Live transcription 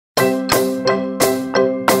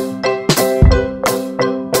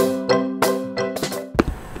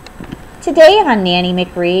Today on Nanny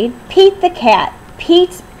McRead, Pete the Cat,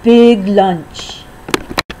 Pete's Big Lunch.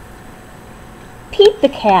 Pete the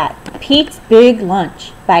Cat, Pete's Big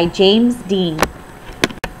Lunch by James Dean.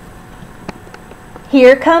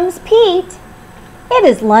 Here comes Pete. It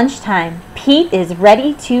is lunchtime. Pete is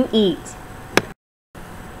ready to eat.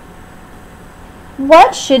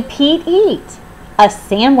 What should Pete eat? A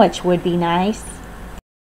sandwich would be nice.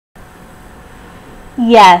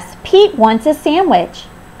 Yes, Pete wants a sandwich.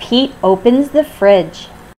 Pete opens the fridge.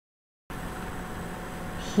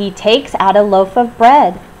 He takes out a loaf of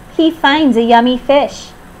bread. He finds a yummy fish.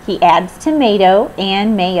 He adds tomato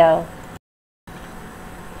and mayo.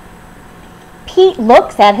 Pete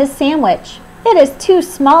looks at his sandwich. It is too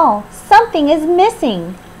small. Something is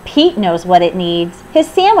missing. Pete knows what it needs. His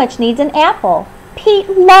sandwich needs an apple. Pete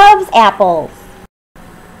loves apples.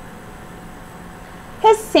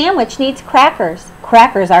 His sandwich needs crackers.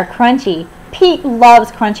 Crackers are crunchy. Pete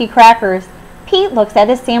loves crunchy crackers. Pete looks at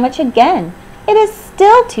his sandwich again. It is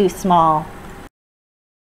still too small.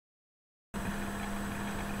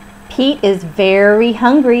 Pete is very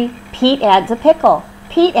hungry. Pete adds a pickle.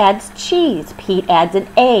 Pete adds cheese. Pete adds an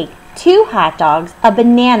egg, 2 hot dogs, a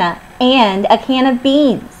banana, and a can of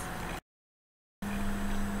beans.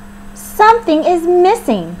 Something is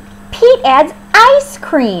missing. Pete adds ice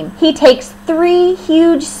cream. He takes 3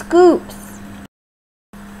 huge scoops.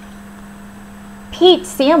 Pete's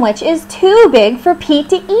sandwich is too big for Pete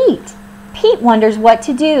to eat. Pete wonders what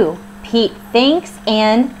to do. Pete thinks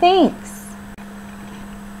and thinks.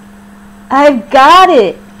 I've got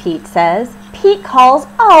it, Pete says. Pete calls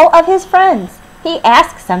all of his friends. He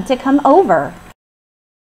asks them to come over.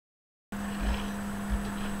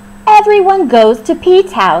 Everyone goes to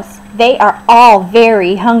Pete's house. They are all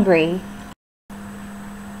very hungry.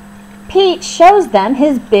 Pete shows them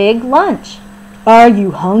his big lunch. Are you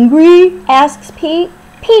hungry? Asks Pete.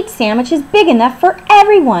 Pete's sandwich is big enough for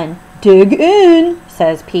everyone. Dig in,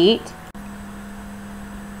 says Pete.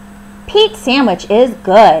 Pete's sandwich is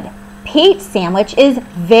good. Pete's sandwich is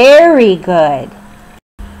very good.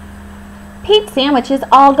 Pete's sandwich is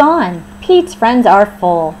all gone. Pete's friends are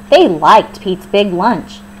full. They liked Pete's big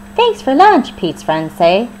lunch. Thanks for lunch, Pete's friends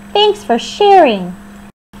say. Thanks for sharing.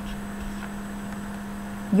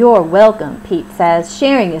 You're welcome, Pete says.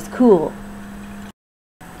 Sharing is cool.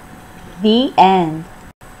 The end.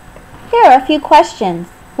 Here are a few questions.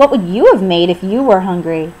 What would you have made if you were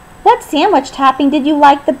hungry? What sandwich topping did you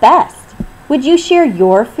like the best? Would you share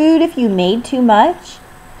your food if you made too much?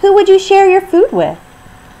 Who would you share your food with?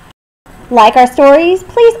 Like our stories?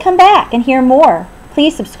 Please come back and hear more.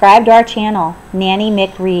 Please subscribe to our channel, Nanny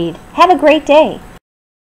McRead. Have a great day.